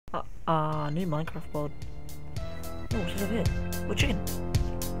New Minecraft mod. Oh, what's this over here? What chicken?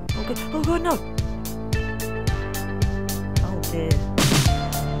 Oh god, no! Oh dear.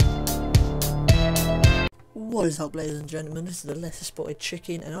 What is up, ladies and gentlemen? This is the lesser spotted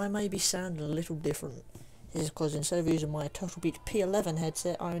chicken, and I may be sounding a little different. This is because instead of using my Turtle Beach P11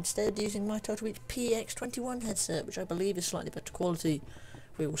 headset, I'm instead using my Turtle Beach PX21 headset, which I believe is slightly better quality.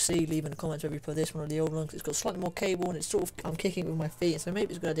 We will see. Leave in the comments whether you prefer this one or the old one, because it's got slightly more cable and it's sort of, I'm kicking it with my feet, so maybe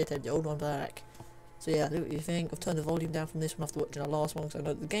it's a good idea to have the old one back. So yeah, look what you think. I've turned the volume down from this one after watching the last one, because I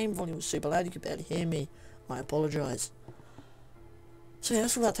know the game volume was super loud, you could barely hear me. I apologise. So yeah,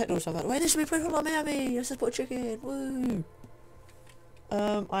 that's all that technical stuff. Wait, this will be played from Miami. Let's just put a chicken. Woo!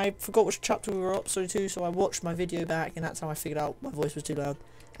 I forgot which chapter we were up to, so I watched my video back, and that's how I figured out my voice was too loud.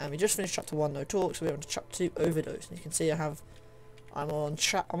 And we just finished chapter 1, no talk, so we're on to chapter 2, overdose. And you can see I'm on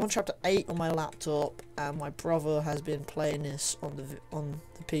chapter 8 on my laptop, and my brother has been playing this on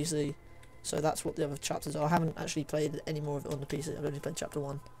the PC. So that's what the other chapters are. I haven't actually played any more of it on the PC. I've only played chapter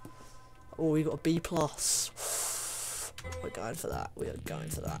 1. Oh, we got a B+. We're going for that. We are going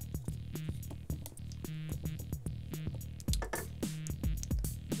for that.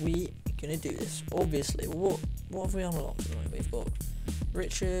 We gonna do this. Obviously, what have we unlocked tonight? We've got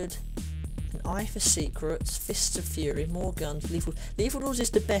Richard, an eye for secrets, fists of fury, more guns, lethal doors is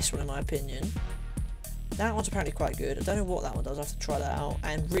the best one in my opinion. That one's apparently quite good. I don't know what that one does. I have to try that out.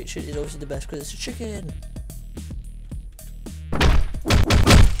 And Richard is obviously the best because it's a chicken.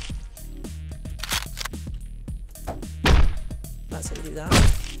 That's how you do that.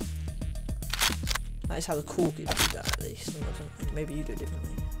 That is how the cool kids do that, at least. Maybe you do it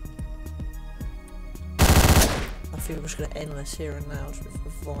differently. I think I'm just going to end this here and now, just with a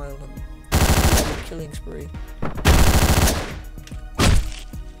violent killing spree.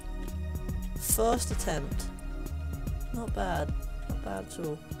 First attempt. Not bad. Not bad at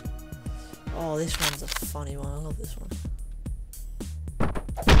all. Oh, this one's a funny one. I love this one.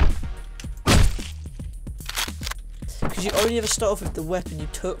 Because you only ever start off with the weapon you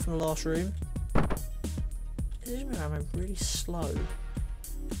took from the last room. This is I'm really slow.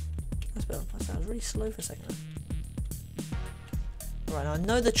 That's better. That sounds really slow for a second. Right, now I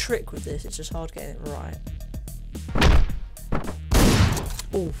know the trick with this, it's just hard getting it right.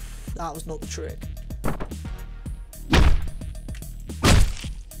 Oof, that was not the trick.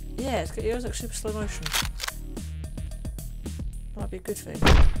 Yeah, it goes like super slow motion. Might be a good thing.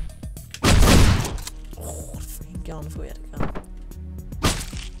 Oh, the freaking gun, if we had a gun.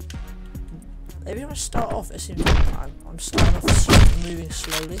 Every time I start off, it seems like I'm starting off moving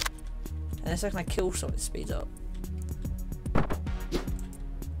slowly. And the second I kill something, it speeds up.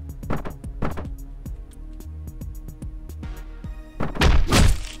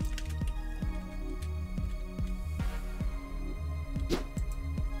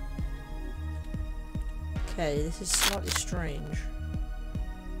 Okay, this is slightly strange.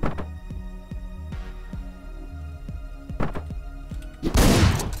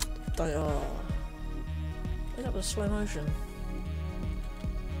 Oh. That was slow motion.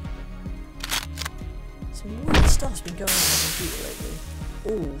 Some weird stuff's been going on the computer lately.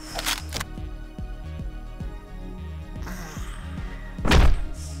 Ooh.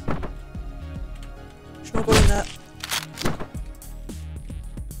 Should not go in that.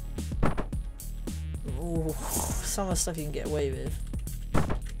 Ooh. Some of the stuff you can get away with.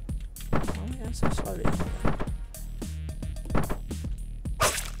 Oh, yeah, so slowly.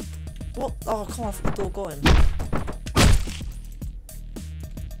 What? Oh, come on, I thought the door got him.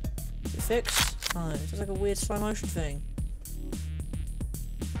 Is it fixed? No, it's just like a weird slow motion thing.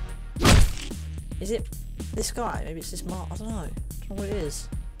 Is it this guy? Maybe it's this mark. I don't know. I don't know what it is.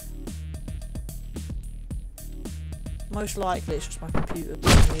 Most likely it's just my computer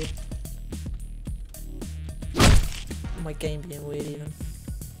being weird. Or my game being weird even.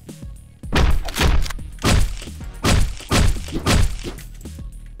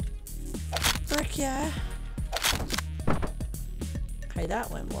 Yeah. Okay, that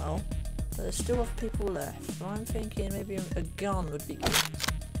went well. But there's still other people left. So I'm thinking maybe a gun would be good.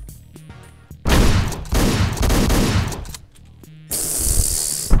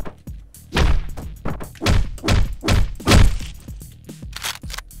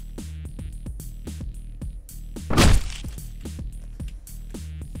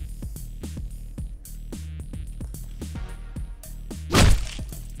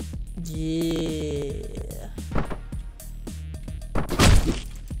 Yeah.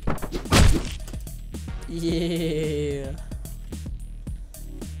 Yeah.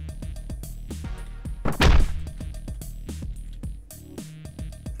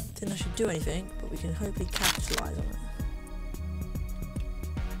 Didn't actually do anything, but we can hopefully capitalise on it.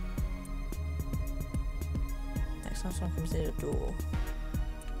 Next time someone comes near the door,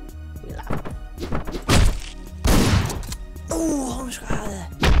 we'll have. Oh, I almost got out of there.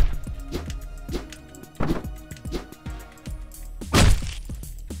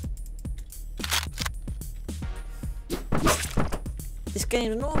 This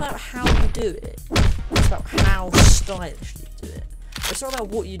game is not about how you do it, it's about how stylishly you do it. It's not about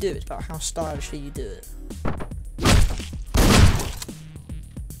what you do, it's about how stylishly you do it.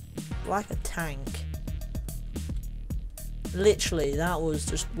 Like a tank. Literally, that was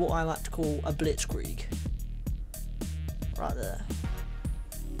just what I like to call a blitzkrieg. Right there.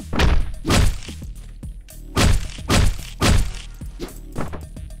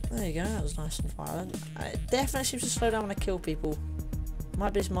 There you go, that was nice and violent. It definitely seems to slow down when I kill people.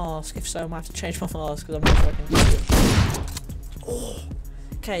 Might be this mask, if so I might have to change my mask because I'm not sure I can do it. Oh.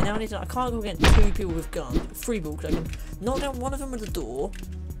 Okay, now I need to. I can't go against 2 people with guns, 3 people, because I can knock down one of them with the door,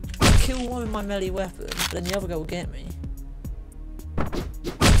 kill one with my melee weapon, but then the other guy will get me.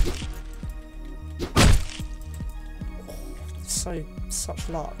 Oh, such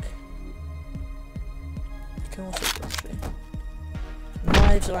luck. You can also actually.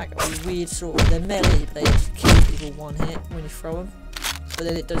 Knives are like a weird sort of. They're melee, but they just kill people one hit when you throw them. But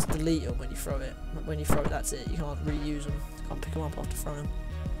then it does delete them when you throw it. When you throw it, that's it. You can't reuse them. You can't pick them up after throwing them.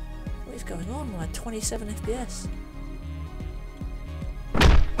 What is going on? Like 27 FPS.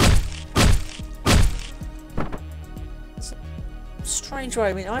 It's a strange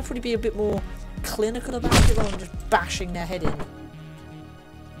way. I mean, I'd probably be a bit more clinical about it rather than just bashing their head in.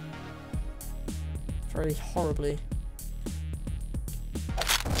 Very horribly.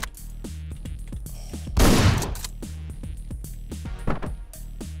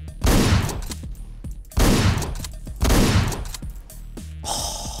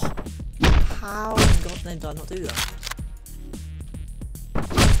 How in God's name did I not do that?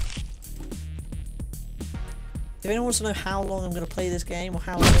 If anyone wants to know how long I'm going to play this game or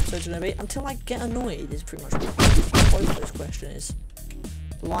how long the episodes are going to be, until I get annoyed is pretty much what both of those questions is.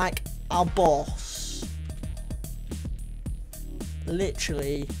 Like a boss.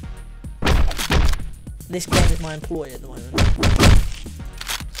 Literally, this game is my employee at the moment.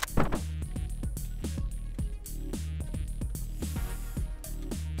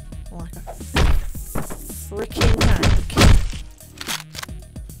 Like a freaking tank.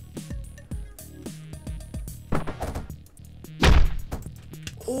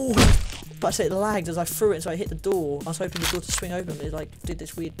 Oh, but I said it lagged as I threw it, so I hit the door. I was hoping the door to swing open, but it like did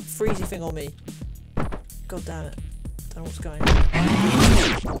this weird freezy thing on me. God damn it! Don't know what's going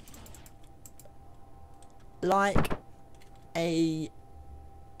on. Like a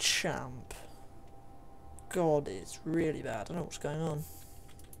champ. God, it's really bad. I don't know what's going on.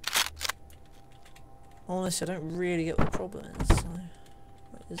 Honestly, I don't really get what the problem is. So,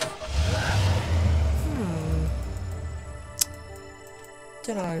 what is it?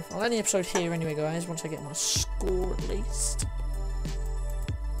 Don't know. I'll end the episode here anyway, guys. Once I get my score at least.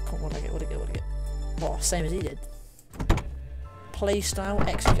 What did I get? Oh, same as he did. Playstyle,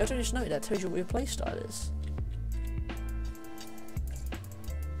 execute. I don't just know that. Tells you what your playstyle is.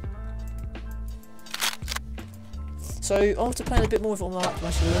 So after playing a bit more of it on my laptop,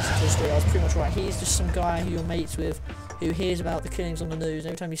 actually listened to the story, I was pretty much right. He's just some guy who you're mates with, who hears about the killings on the news,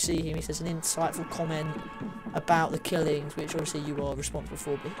 and every time you see him he says an insightful comment about the killings, which obviously you are responsible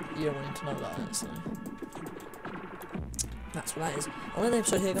for, but you don't want him to know about it, so that's what that is. I'll end the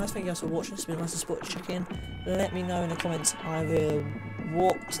episode here, guys. Thank you guys for watching. It's been nice to spot check in. Let me know in the comments either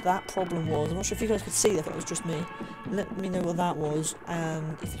what that problem was. I'm not sure if you guys could see that, if it was just me. Let me know what that was,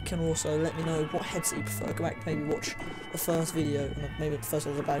 and if you can also let me know what headset you prefer. Go back, maybe watch the first video, and maybe the first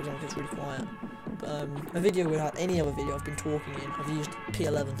one was a bad example because it's really quiet. But a video without any other video I've been talking in, I've used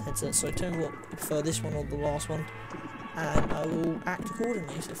P11 headset, so tell me what you prefer, this one or the last one, and I will act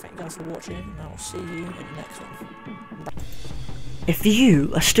accordingly. So thank you guys for watching, and I'll see you in the next one. Bye. If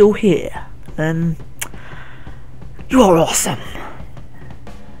you are still here, then you are awesome.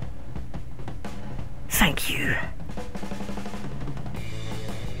 Thank you.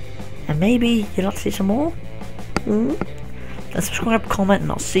 And maybe you'd like to see some more? Then subscribe, comment,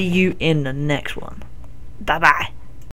 and I'll see you in the next one. Bye bye.